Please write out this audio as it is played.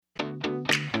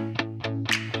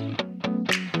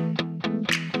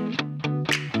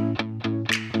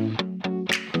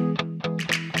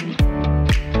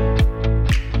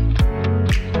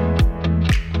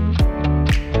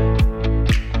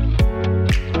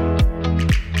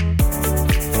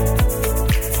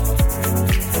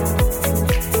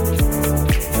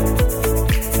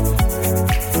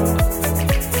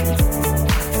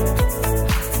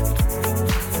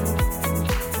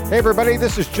everybody,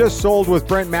 this is Just Sold with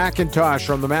Brent McIntosh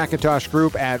from the McIntosh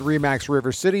Group at RE/MAX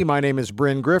River City. My name is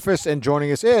Bryn Griffiths, and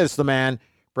joining us is the man,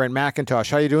 Brent McIntosh.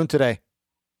 How you doing today?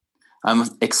 I'm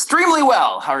extremely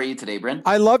well. How are you today, Bryn?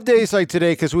 I love days like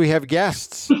today because we have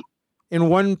guests. In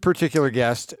one particular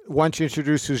guest, why don't you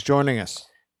introduce who's joining us?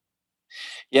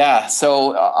 Yeah,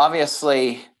 so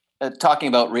obviously talking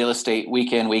about real estate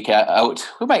week in, week out,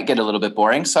 we might get a little bit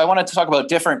boring. So I wanted to talk about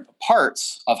different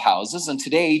parts of houses. And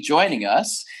today joining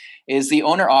us is the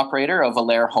owner-operator of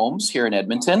Allaire Homes here in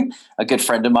Edmonton, a good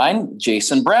friend of mine,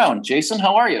 Jason Brown. Jason,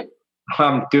 how are you?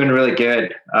 I'm doing really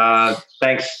good.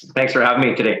 Thanks for having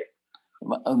me today.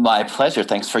 My pleasure.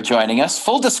 Thanks for joining us.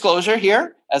 Full disclosure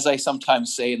here, as I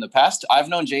sometimes say in the past, I've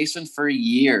known Jason for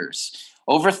years,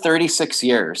 over 36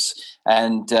 years.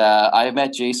 And I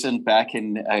met Jason back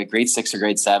in grade 6 or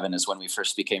grade 7 is when we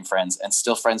first became friends, and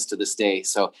still friends to this day.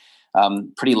 So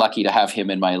I'm pretty lucky to have him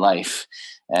in my life.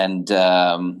 And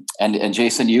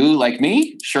Jason, you, like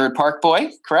me, Sherwood Park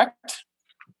boy, correct?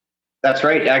 That's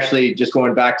right. Actually, just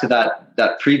going back to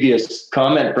that previous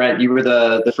comment, Brent, you were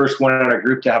the first one in our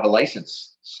group to have a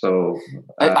license. So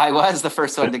I was the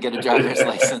first one to get a driver's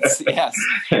license. Yes,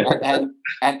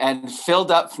 and filled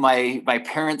up my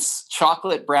parents'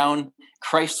 chocolate brown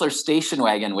Chrysler station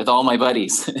wagon with all my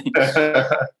buddies.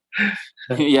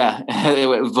 Yeah,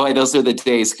 boy, those are the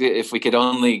days. If we could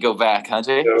only go back, huh,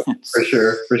 Jay?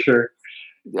 For sure.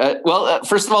 Well,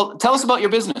 first of all, tell us about your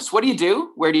business. What do you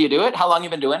do? Where do you do it? How long have you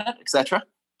been doing it, etc.?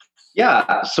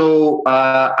 Yeah, so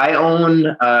I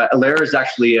own Allaire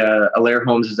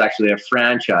Homes is actually a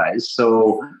franchise.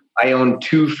 So I own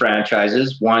 2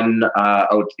 franchises, one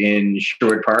out in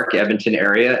Sherwood Park, Edmonton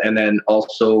area, and then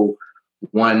also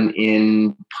one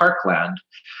in Parkland.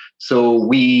 So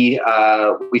we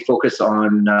focus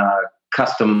on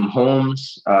custom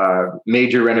homes,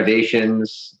 major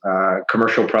renovations,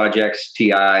 commercial projects,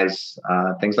 TIs,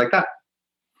 things like that.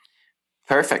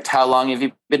 Perfect. How long have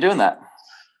you been doing that?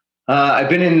 I've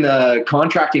been in the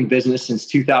contracting business since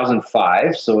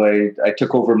 2005. So I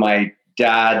took over my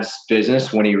dad's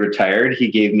business when he retired. He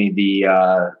gave me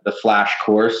the flash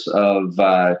course of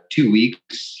 2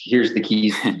 weeks. Here's the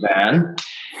keys to the van.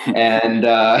 And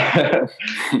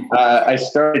I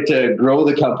started to grow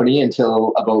the company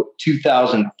until about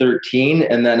 2013.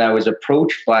 And then I was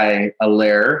approached by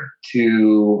Allaire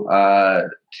to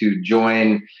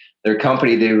join their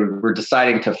company. They were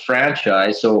deciding to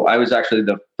franchise. So I was actually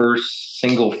the first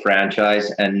single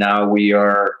franchise. And now we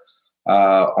are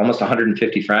almost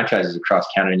 150 franchises across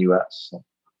Canada and US.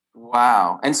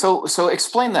 Wow. And so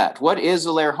explain that. What is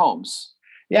Allaire Homes?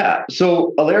 Yeah.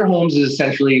 So Allaire Homes is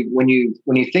essentially when you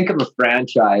think of a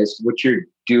franchise, what you're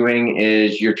doing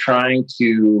is you're trying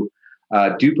to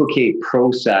duplicate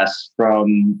process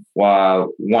from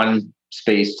one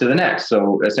space to the next.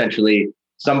 So essentially,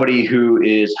 somebody who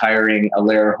is hiring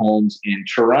Allaire Homes in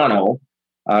Toronto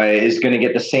is going to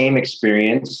get the same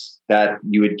experience that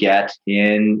you would get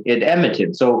in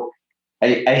Edmonton. So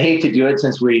I hate to do it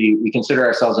since we consider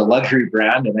ourselves a luxury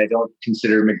brand, and I don't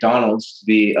consider McDonald's to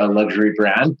be a luxury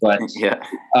brand, but yeah.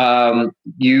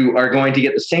 You are going to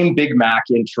get the same Big Mac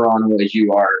in Toronto as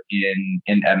you are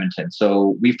in Edmonton.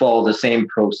 So we follow the same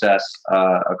process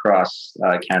across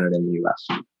Canada and the US.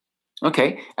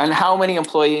 Okay. And how many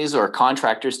employees or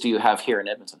contractors do you have here in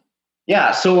Edmonton?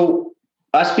 Yeah. So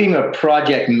us being a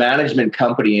project management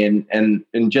company and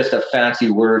just a fancy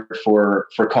word for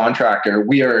contractor,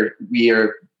 we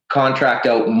are contract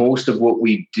out most of what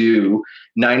we do,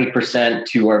 90%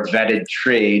 to our vetted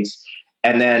trades.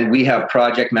 And then we have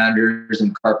project managers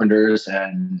and carpenters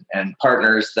and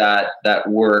partners that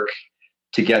work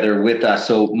together with us.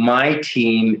 So my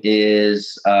team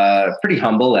is pretty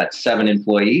humble at 7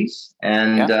 employees,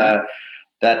 and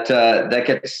that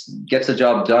gets the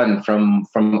job done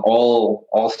from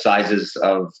all sizes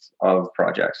of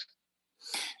projects.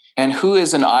 And who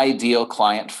is an ideal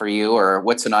client for you, or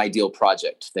what's an ideal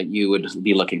project that you would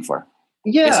be looking for?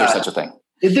 Yeah, is there such a thing?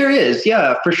 There is,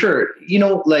 yeah, for sure.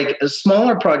 Like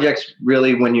smaller projects,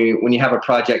 really, when you have a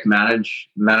project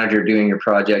manager doing your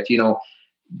project,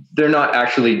 they're not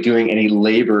actually doing any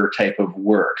labor type of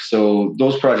work. So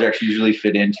those projects usually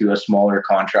fit into a smaller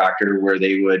contractor where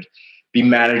they would be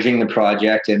managing the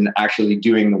project and actually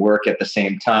doing the work at the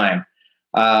same time.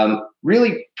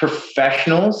 Really,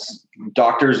 professionals,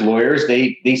 doctors, lawyers,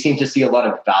 they seem to see a lot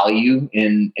of value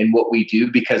in what we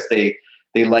do because they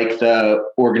like the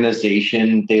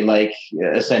organization. They like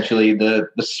essentially the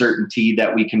certainty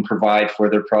that we can provide for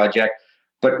their project.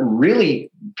 But really,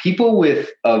 people with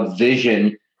a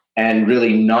vision and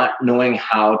really not knowing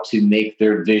how to make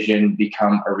their vision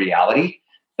become a reality,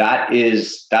 that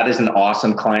is an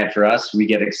awesome client for us. We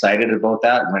get excited about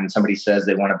that when somebody says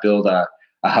they want to build a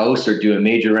house or do a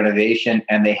major renovation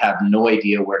and they have no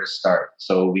idea where to start.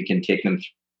 So we can take them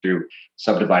through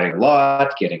subdividing a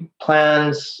lot, getting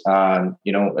plans,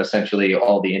 essentially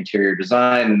all the interior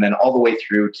design, and then all the way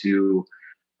through to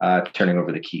turning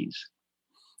over the keys.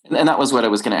 And that was what I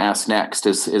was going to ask next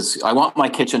is I want my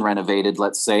kitchen renovated,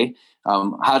 let's say.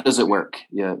 How does it work?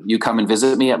 You come and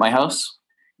visit me at my house?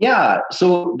 Yeah.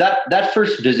 So that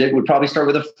first visit would probably start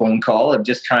with a phone call of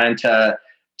just trying to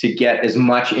get as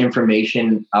much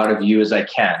information out of you as I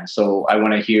can. So I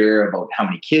want to hear about how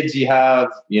many kids you have,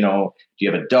 do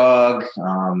you have a dog?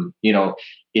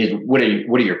 What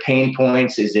are your pain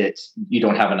points? Is it you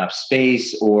don't have enough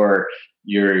space, or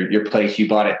your place you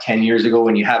bought it 10 years ago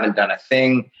and you haven't done a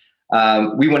thing?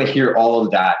 We want to hear all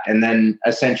of that. And then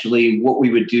essentially what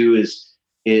we would do is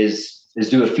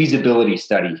do a feasibility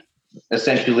study,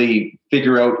 essentially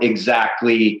figure out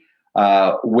exactly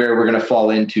where we're going to fall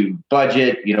into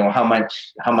budget, how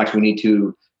much we need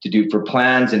to do for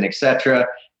plans and et cetera.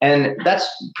 And that's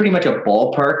pretty much a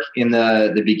ballpark in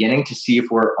the beginning to see if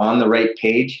we're on the right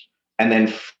page. And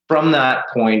then from that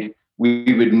point,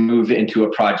 we would move into a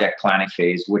project planning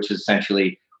phase, which is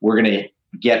essentially we're going to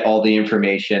get all the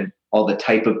information, all the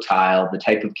type of tile, the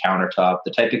type of countertop,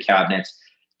 the type of cabinets,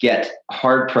 get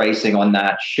hard pricing on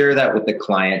that, share that with the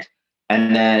client.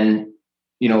 And then,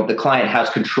 the client has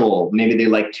control. Maybe they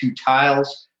like 2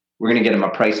 tiles. We're going to get them a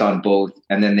price on both,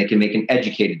 and then they can make an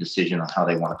educated decision on how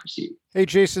they want to proceed. Hey,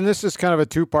 Jason, this is kind of a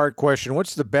 2-part question.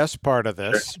 What's the best part of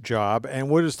this job, and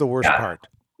what is the worst part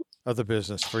of the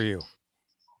business for you?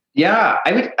 Yeah,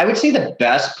 I would say the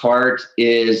best part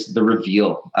is the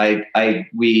reveal.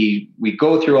 We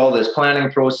go through all this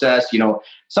planning process.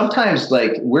 Sometimes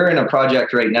like we're in a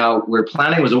project right now where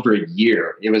planning was over a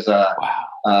year. It was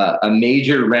a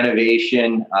major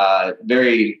renovation,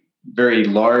 very, very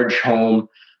large home.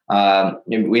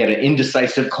 We had an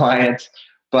indecisive client,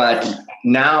 but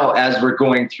now as we're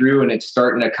going through and it's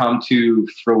starting to come to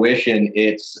fruition,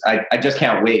 I just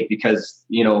can't wait because,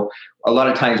 a lot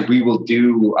of times we will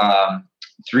do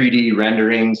 3D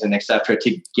renderings and et cetera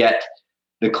to get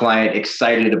the client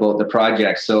excited about the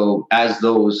project. So as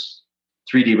those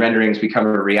 3D renderings become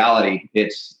a reality,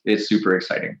 it's super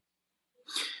exciting.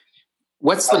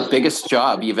 What's the biggest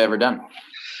job you've ever done?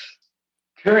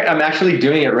 I'm actually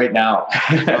doing it right now.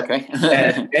 Okay.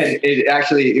 and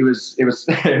it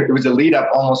was a lead up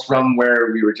almost from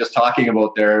where we were just talking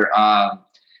about there.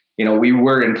 We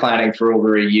were in planning for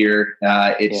over a year.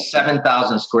 It's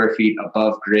 7,000 square feet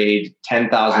above grade,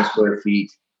 10,000 square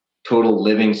feet total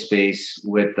living space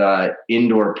with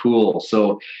indoor pool.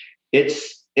 So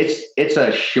it's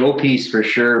a showpiece for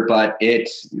sure. But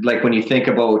it's like when you think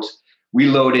about, we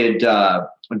loaded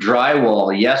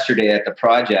drywall yesterday at the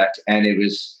project, and it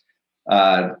was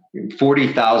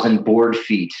 40,000 board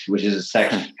feet, which is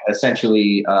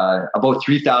essentially about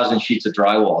 3,000 sheets of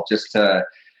drywall just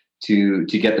to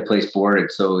get the place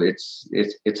boarded. So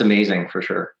it's amazing for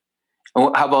sure. How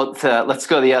about let's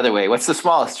go the other way. What's the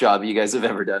smallest job you guys have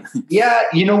ever done? Yeah,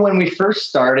 when we first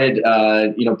started,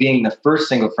 being the first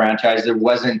single franchise, there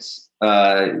wasn't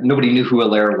nobody knew who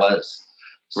Alair was.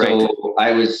 So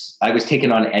right. I was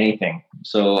taking on anything.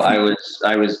 So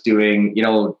I was doing,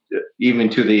 even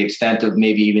to the extent of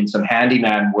maybe even some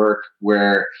handyman work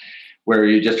where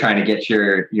you're just trying to get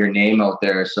your name out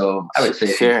there. So I would say,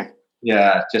 sure.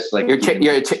 Yeah, just like you're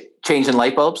changing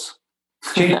light bulbs.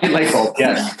 Changing light bulbs,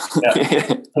 yes.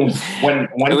 Yeah. one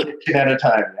kitchen at a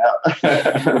time.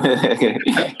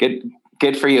 Yeah.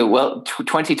 Good for you. Well,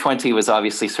 2020 was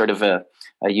obviously sort of a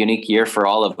unique year for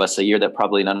all of us, a year that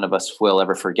probably none of us will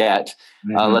ever forget.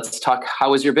 Mm-hmm. Let's talk.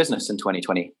 How was your business in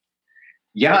 2020?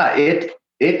 Yeah,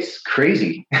 it's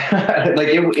crazy. Like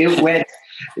it went.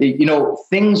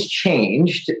 Things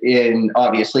changed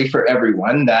obviously for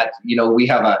everyone. That we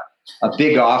have a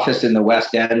big office in the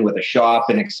West End with a shop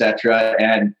and etc.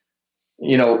 And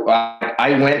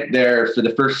I went there for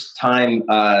the first time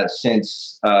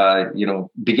since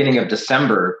beginning of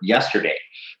December yesterday.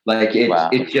 Like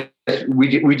it just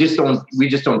we just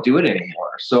don't do it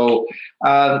anymore. So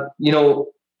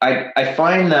I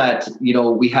find that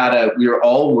we were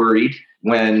all worried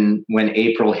when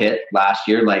April hit last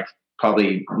year, like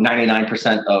probably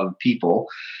 99% of people,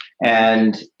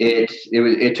 and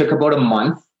it took about a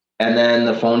month. And then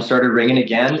the phone started ringing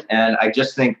again. And I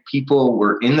just think people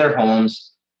were in their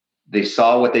homes. They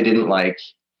saw what they didn't like.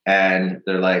 And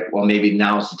they're like, well, maybe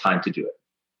now's the time to do it.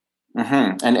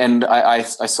 Mm-hmm. And I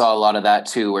saw a lot of that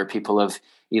too, where people have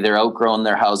either outgrown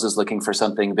their houses looking for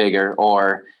something bigger,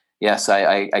 or, yes,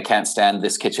 I can't stand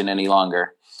this kitchen any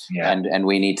longer. and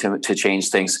we need to change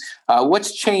things.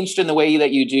 What's changed in the way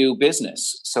that you do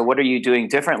business? So what are you doing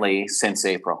differently since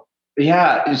April?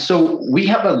 Yeah, so we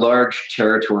have a large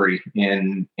territory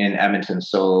in Edmonton.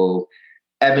 So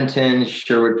Edmonton,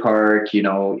 Sherwood Park,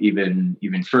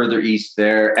 even further east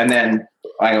there, and then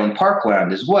I own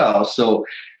parkland as well. So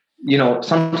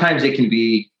sometimes it can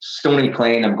be Stony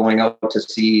Plain. I'm going out to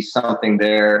see something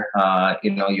there.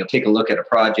 You'll take a look at a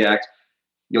project.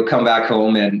 You'll come back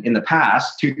home, and in the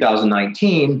past,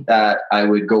 2019, that I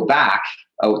would go back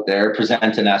out there,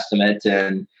 present an estimate,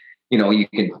 and you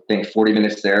can think 40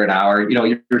 minutes there, an hour.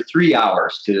 You're 3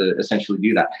 hours to essentially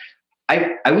do that.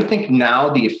 I would think now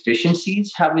the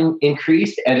efficiencies have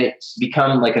increased, and it's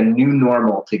become like a new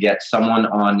normal to get someone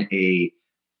on a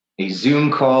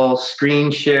Zoom call,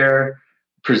 screen share,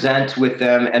 present with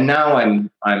them. And now I'm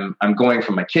going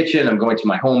from my kitchen, I'm going to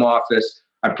my home office,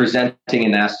 I'm presenting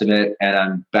an estimate, and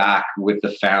I'm back with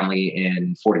the family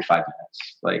in 45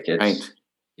 minutes. Like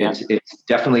it's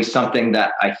definitely something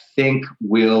that I think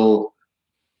will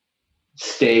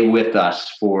stay with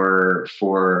us for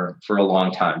a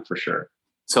long time, for sure.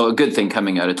 So a good thing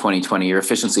coming out of 2020, your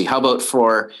efficiency. How about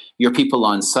for your people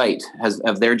on site?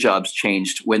 Have their jobs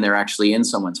changed when they're actually in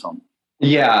someone's home?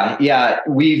 Yeah.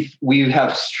 We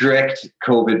have strict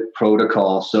COVID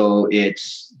protocol. So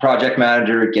it's project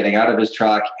manager getting out of his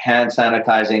truck, hand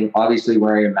sanitizing, obviously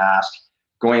wearing a mask,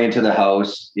 going into the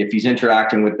house. If he's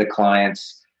interacting with the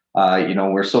clients,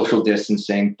 we're social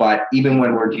distancing. But even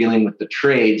when we're dealing with the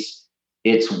trades,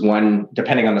 it's one,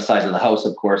 depending on the size of the house,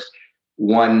 of course,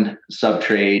 one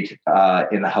sub-trade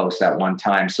in the house at one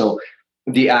time. So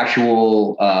the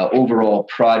actual overall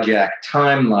project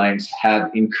timelines have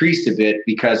increased a bit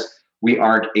because we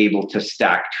aren't able to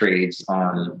stack trades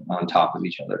on top of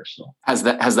each other. So has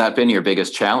that been your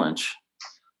biggest challenge?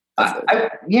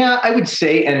 I would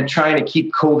say, and trying to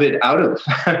keep COVID out of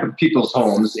people's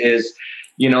homes is,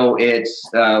 it's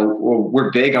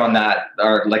we're big on that.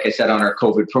 Like I said, on our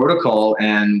COVID protocol,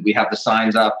 and we have the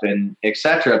signs up and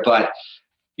etc. But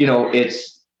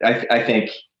I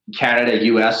think Canada,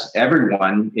 US,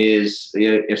 everyone is.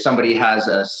 If somebody has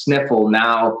a sniffle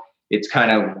now, it's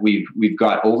kind of we've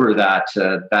got over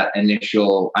that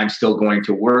initial I'm still going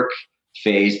to work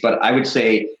phase. But I would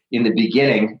say in the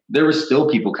beginning, there were still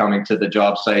people coming to the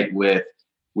job site with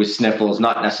sniffles,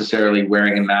 not necessarily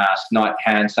wearing a mask, not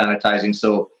hand sanitizing.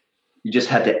 So you just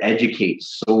had to educate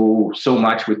so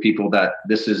much with people that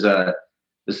this is a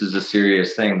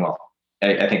serious thing. Well,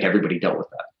 I think everybody dealt with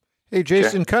that. Hey,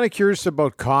 Jason, kind of curious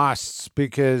about costs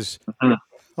because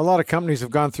a lot of companies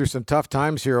have gone through some tough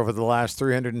times here over the last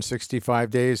 365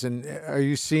 days. And are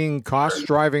you seeing costs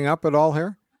driving up at all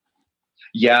here?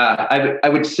 Yeah, I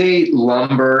would say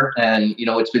lumber, and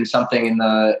it's been something in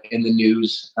the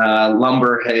news.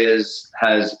 Lumber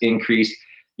has increased,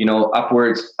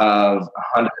 upwards of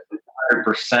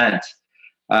 100%.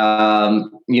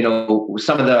 Some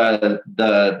of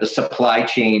the supply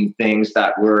chain things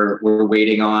that we're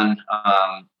waiting on.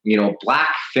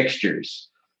 Black fixtures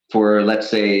for, let's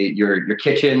say, your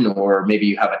kitchen, or maybe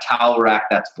you have a towel rack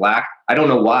that's black. I don't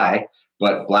know why,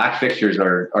 but black fixtures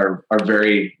are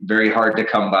very, very hard to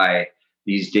come by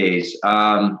these days.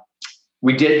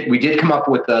 We did come up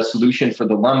with a solution for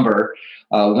the lumber.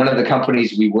 One of the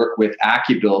companies we work with,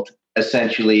 AccuBuilt,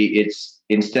 essentially it's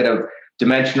instead of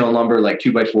dimensional lumber like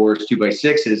 2x4s,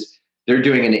 2x6s, they're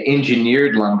doing an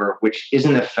engineered lumber, which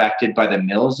isn't affected by the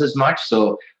mills as much.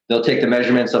 So they'll take the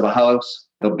measurements of a house,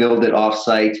 they'll build it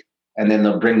offsite, and then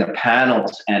they'll bring the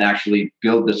panels and actually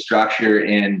build the structure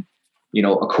in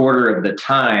a quarter of the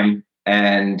time,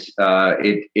 and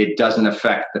it doesn't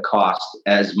affect the cost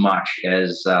as much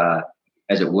as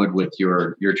it would with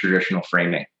your traditional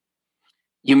framing.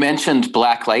 You mentioned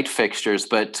black light fixtures,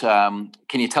 but can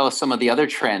you tell us some of the other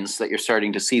trends that you're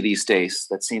starting to see these days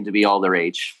that seem to be all the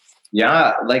rage?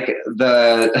 Yeah, like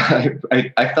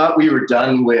I thought we were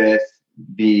done with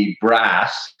the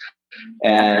brass,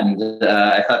 and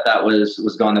I thought that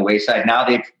was gone the wayside. Now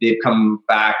they've come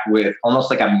back with almost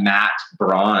like a matte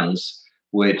bronze,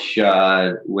 which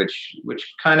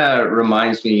kind of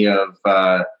reminds me of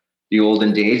the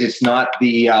olden days. It's not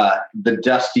the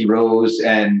dusty rose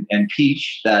and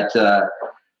peach that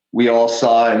we all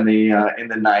saw in the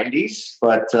 90s,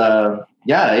 but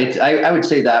I would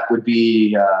say that would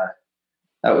be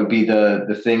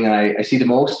the thing I see the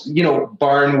most.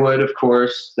 Barnwood, of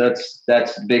course,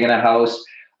 that's big in a house.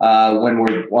 When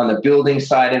we're on the building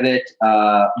side of it,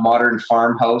 modern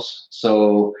farmhouse,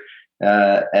 so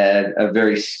a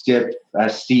very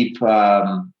steep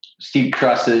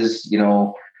trusses,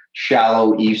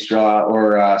 shallow eave straw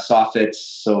or soffits.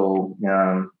 So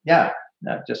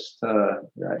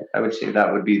I would say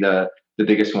that would be the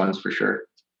biggest ones for sure.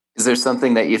 Is there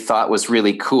something that you thought was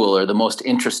really cool or the most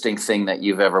interesting thing that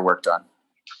you've ever worked on?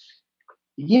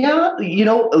 Yeah,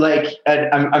 like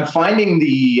I'm finding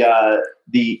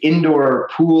the indoor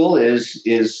pool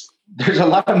is there's a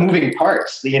lot of moving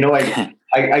parts.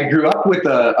 I grew up with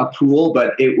a pool,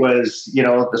 but it was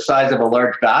the size of a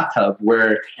large bathtub.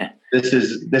 Where this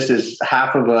is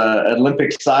half of a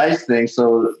Olympic size thing.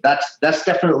 So that's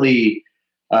definitely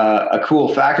a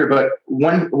cool factor. But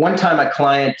one time a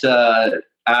client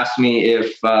asked me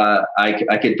if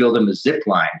I could build him a zip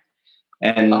line.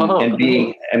 And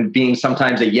being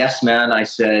sometimes a yes man, I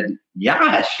said,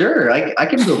 yeah, sure, I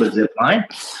can build a zip line.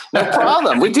 No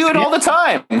problem. We do it all the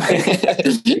time.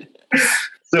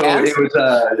 So it was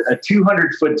a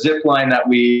 200-foot zip line that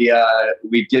we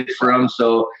did for him.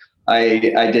 So I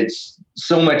did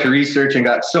so much research and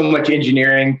got so much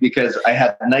engineering because I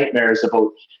had nightmares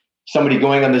about somebody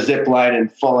going on the zip line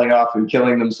and falling off and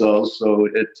killing themselves. So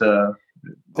it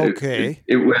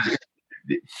was.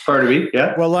 Pardon me.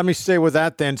 Yeah. Well, let me stay with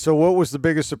that then. So, what was the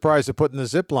biggest surprise of putting the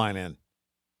zip line in?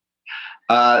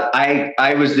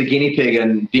 I was the guinea pig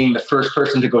and being the first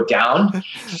person to go down.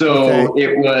 So okay.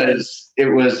 it was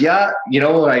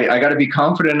I got to be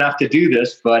confident enough to do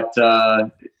this, but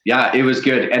it was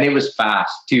good and it was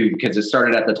fast too because it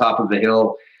started at the top of the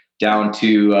hill down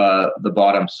to the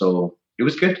bottom. So it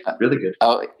was good, really good.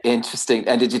 Oh, interesting.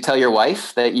 And did you tell your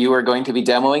wife that you were going to be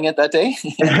demoing it that day?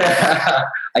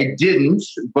 I didn't,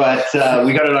 but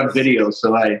we got it on video.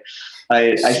 So I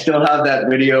still have that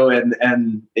video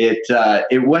and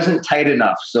it wasn't tight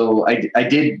enough. So I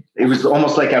did, it was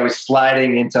almost like I was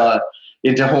sliding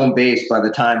into home base by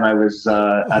the time I was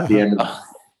at the end of it.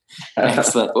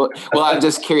 Excellent. Well, I'm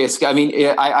just curious. I mean,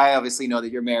 I obviously know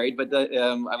that you're married, but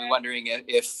I'm wondering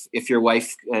if your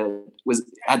wife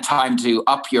had time to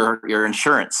up your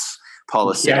insurance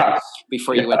policy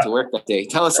before you went to work that day.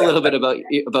 Tell us a little bit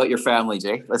about your family,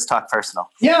 Jay. Let's talk personal.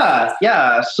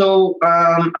 Yeah. So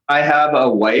I have a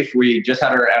wife. We just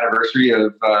had our anniversary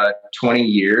of 20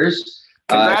 years.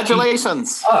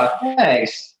 Congratulations.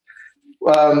 Thanks.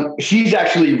 She's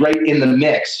actually right in the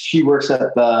mix. She works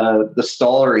at the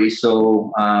Stollery,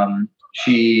 so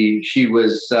she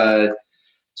was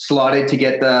slotted to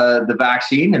get the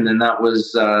vaccine, and then that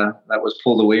was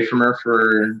pulled away from her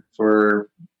for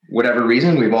whatever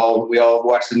reason. We all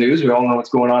watch the news. We all know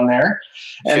what's going on there.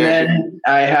 And then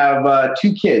I have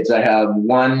two kids. I have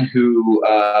one who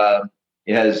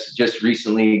has just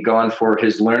recently gone for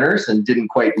his learners and didn't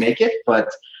quite make it, but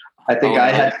I think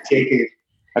I had to take it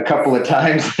a couple of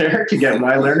times there to get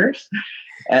my learners.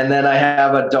 And then I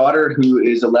have a daughter who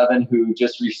is 11 who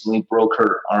just recently broke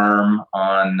her arm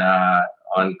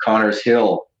on Connors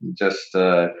Hill, just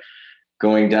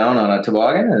going down on a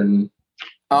toboggan and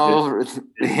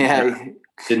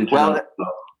didn't well,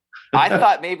 I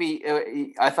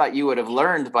thought you would have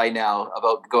learned by now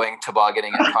about going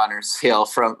tobogganing at Connors Hill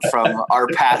from our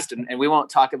past, and we won't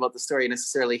talk about the story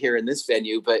necessarily here in this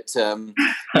venue, but you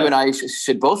and I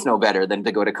should both know better than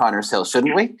to go to Connors Hill,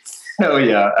 shouldn't we? Oh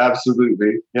yeah,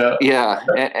 absolutely. Yeah.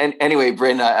 And anyway,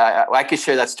 Bryn, I could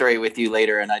share that story with you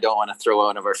later, and I don't want to throw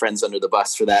one of our friends under the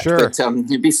bus for that. Sure.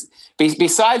 But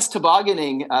besides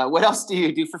tobogganing, what else do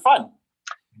you do for fun?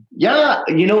 Yeah,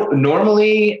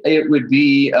 normally it would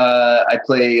be I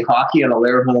play hockey on a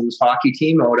Lair Holmes hockey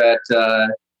team out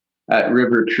at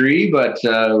River Tree, but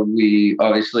we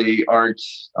obviously aren't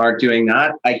doing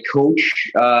that. I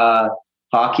coach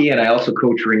hockey and I also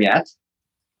coach ringette,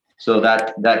 so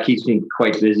that keeps me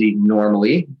quite busy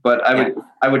normally. But I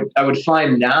would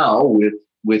find now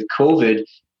with COVID,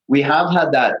 we have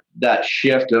had that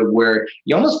shift of where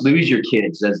you almost lose your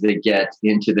kids as they get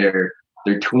into their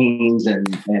tweens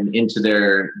and into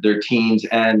their teens.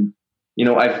 And,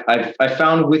 I've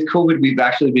found with COVID, we've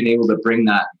actually been able to bring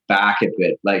that back a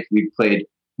bit. Like we've played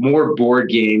more board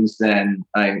games than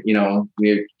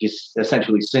we just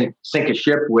essentially sink a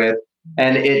ship with.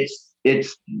 And it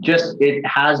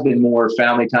has been more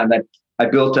family time. That I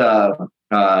built a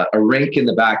rink in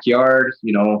the backyard,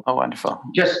 Oh, wonderful.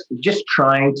 Just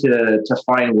trying to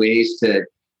find ways to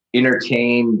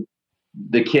entertain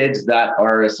the kids that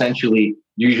are essentially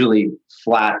usually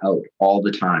flat out all the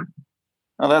time.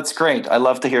 Oh, that's great. I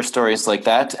love to hear stories like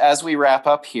that. As we wrap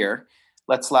up here,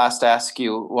 let's last ask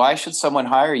you, why should someone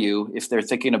hire you if they're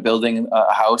thinking of building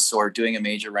a house or doing a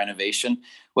major renovation?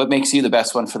 What makes you the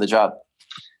best one for the job?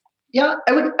 Yeah,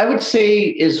 I would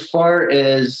say as far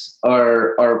as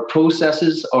our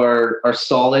processes are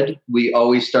solid, we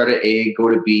always start at A, go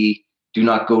to B, do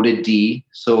not go to D.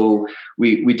 So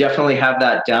we definitely have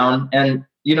that down. And,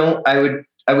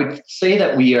 I would say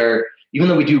that we are even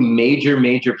though we do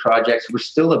major projects, we're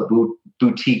still a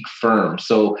boutique firm.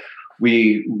 So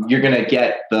you're going to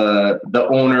get the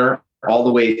owner all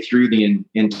the way through the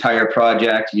entire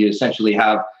project. You essentially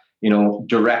have,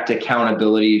 direct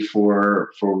accountability for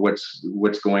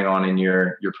what's going on in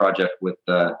your project with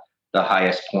the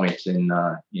highest points in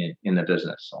the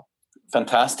business. So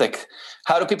fantastic.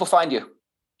 How do people find you?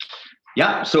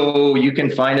 Yeah, so you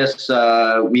can find us.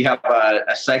 We have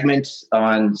a segment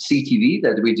on CTV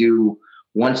that we do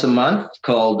once a month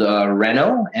called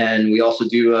Reno, and we also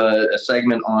do a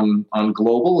segment on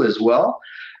Global as well.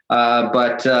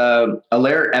 But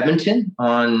Allaire Edmonton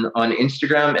on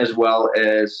Instagram as well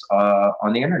as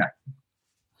on the internet.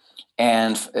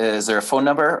 And is there a phone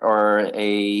number or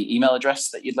a email address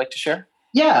that you'd like to share?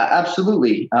 Yeah,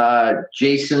 absolutely.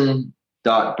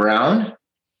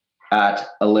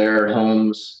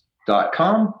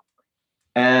 jason.brown@allairehomes.com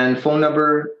and phone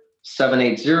number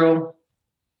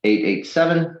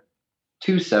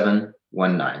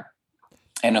 780-887-2719.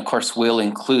 And of course, we'll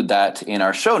include that in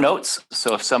our show notes.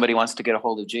 So if somebody wants to get a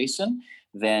hold of Jason,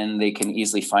 then they can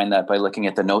easily find that by looking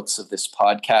at the notes of this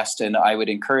podcast. And I would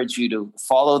encourage you to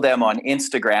follow them on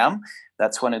Instagram.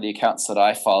 That's one of the accounts that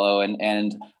I follow.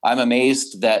 And I'm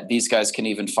amazed that these guys can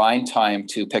even find time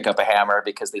to pick up a hammer,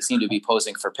 because they seem to be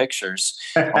posing for pictures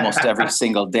almost every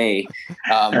single day.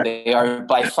 They are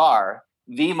by far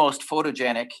the most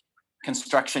photogenic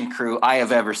construction crew I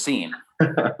have ever seen.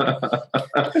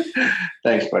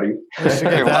 Thanks, buddy.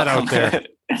 Get that out there.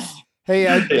 Hey,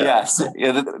 yes,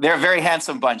 they're a very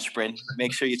handsome bunch, Bryn.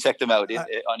 Make sure you check them out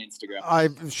on Instagram.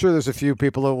 I'm sure there's a few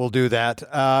people that will do that.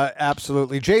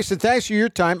 Absolutely. Jason, thanks for your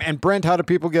time. And Brent, how do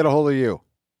people get a hold of you?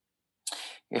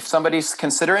 If somebody's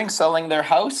considering selling their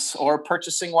house or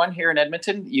purchasing one here in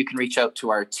Edmonton, you can reach out to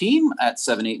our team at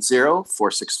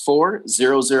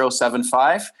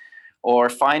 780-464-0075, or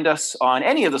find us on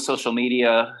any of the social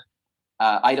media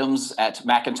items at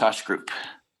Macintosh Group.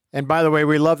 And by the way,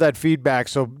 we love that feedback,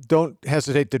 so don't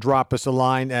hesitate to drop us a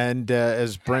line. And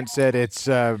as Brent said, it's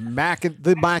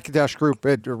the Macintosh Group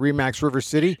at Remax River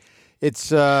City. It's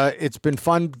been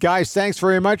fun. Guys, thanks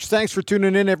very much. Thanks for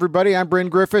tuning in, everybody. I'm Bryn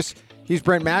Griffiths. He's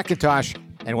Brent McIntosh,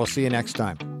 and we'll see you next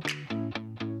time.